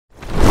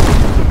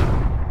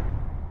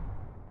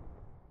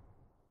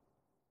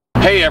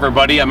Hey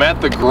everybody, I'm at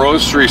the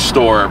grocery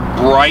store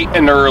bright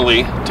and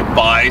early to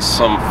buy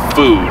some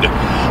food.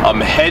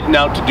 I'm heading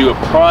out to do a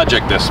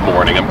project this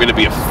morning. I'm going to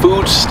be a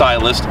food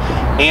stylist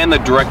and the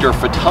director of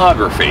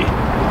photography.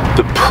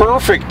 The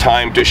perfect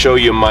time to show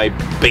you my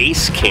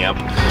BaseCamp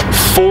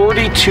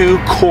 42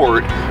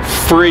 quart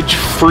fridge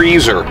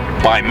freezer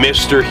by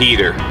Mr.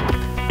 Heater.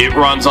 It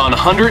runs on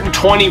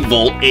 120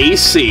 volt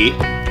AC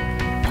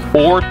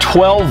or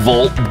 12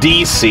 volt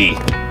DC.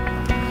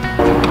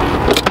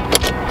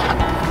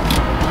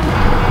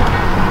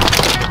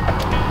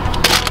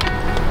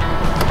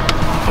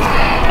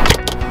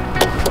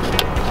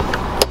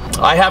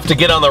 I have to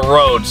get on the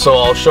road, so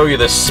I'll show you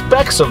the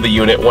specs of the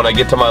unit when I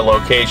get to my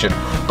location.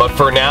 But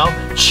for now,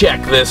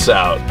 check this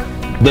out.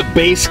 The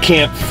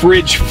BaseCamp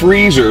fridge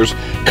freezers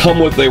come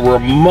with a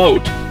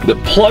remote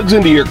that plugs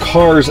into your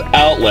car's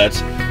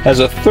outlets, has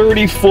a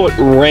 30-foot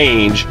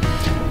range,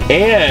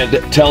 and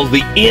tells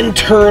the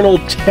internal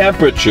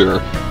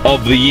temperature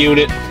of the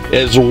unit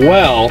as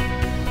well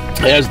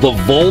as the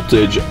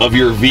voltage of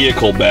your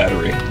vehicle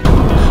battery.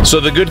 So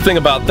the good thing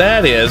about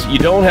that is you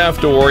don't have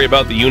to worry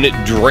about the unit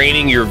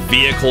draining your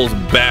vehicle's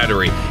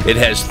battery. It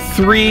has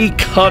 3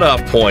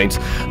 cutoff points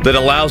that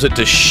allows it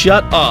to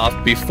shut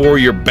off before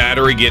your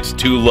battery gets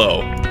too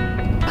low.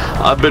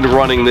 I've been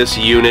running this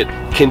unit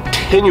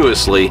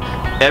continuously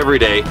every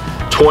day,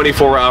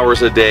 24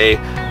 hours a day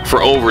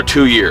for over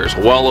 2 years,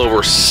 well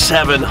over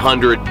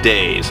 700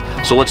 days.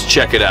 So let's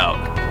check it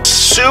out.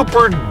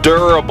 Super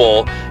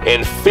durable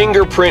and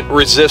fingerprint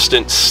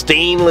resistant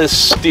stainless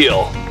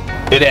steel.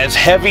 It has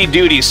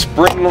heavy-duty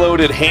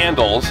spring-loaded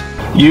handles.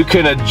 You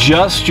can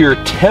adjust your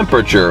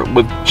temperature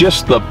with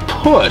just the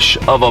push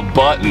of a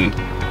button.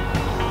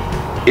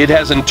 It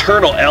has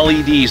internal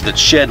LEDs that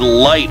shed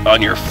light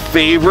on your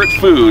favorite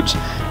foods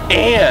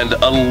and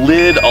a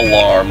lid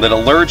alarm that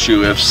alerts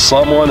you if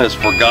someone has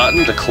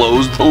forgotten to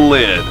close the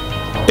lid.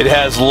 It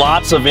has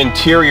lots of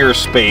interior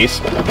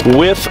space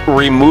with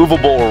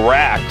removable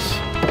racks.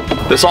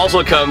 This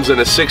also comes in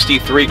a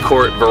 63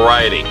 quart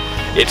variety.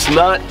 It's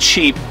not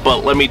cheap,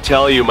 but let me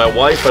tell you, my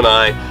wife and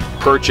I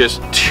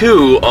purchased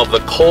 2 of the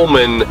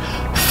Coleman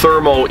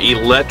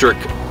thermoelectric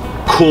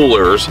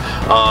coolers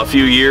a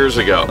few years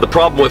ago. The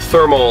problem with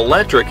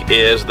thermoelectric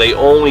is they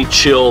only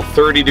chill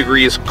 30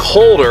 degrees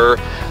colder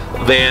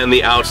than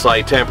the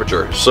outside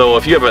temperature. So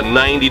if you have a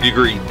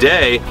 90-degree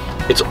day,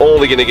 it's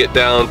only going to get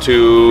down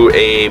to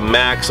a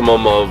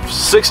maximum of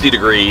 60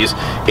 degrees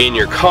in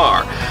your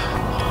car.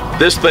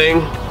 This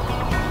thing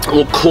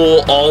will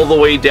cool all the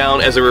way down,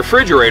 as a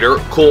refrigerator,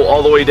 cool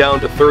all the way down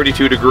to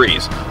 32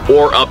 degrees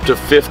or up to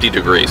 50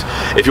 degrees.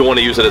 If you want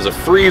to use it as a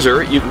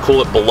freezer, you can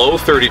cool it below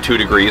 32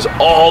 degrees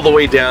all the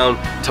way down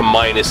to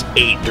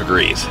 -8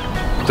 degrees.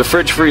 The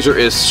fridge freezer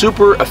is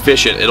super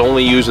efficient. It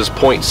only uses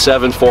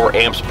 0.74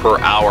 amps per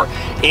hour,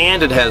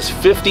 and it has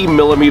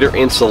 50mm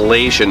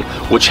insulation,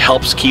 which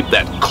helps keep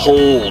that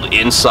cold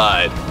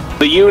inside.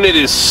 The unit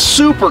is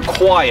super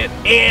quiet,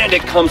 and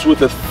it comes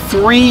with a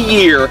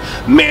 3-year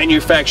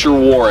manufacturer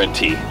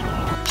warranty.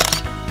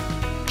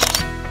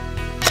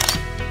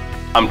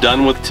 I'm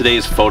done with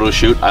today's photo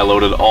shoot. I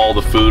loaded all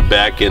the food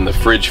back in the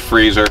fridge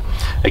freezer.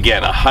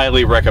 Again, I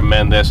highly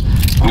recommend this.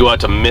 You can go out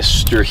to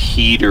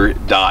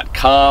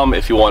MrHeater.com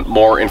if you want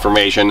more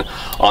information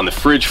on the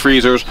fridge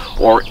freezers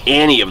or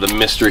any of the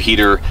Mr.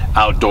 Heater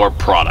outdoor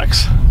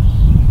products.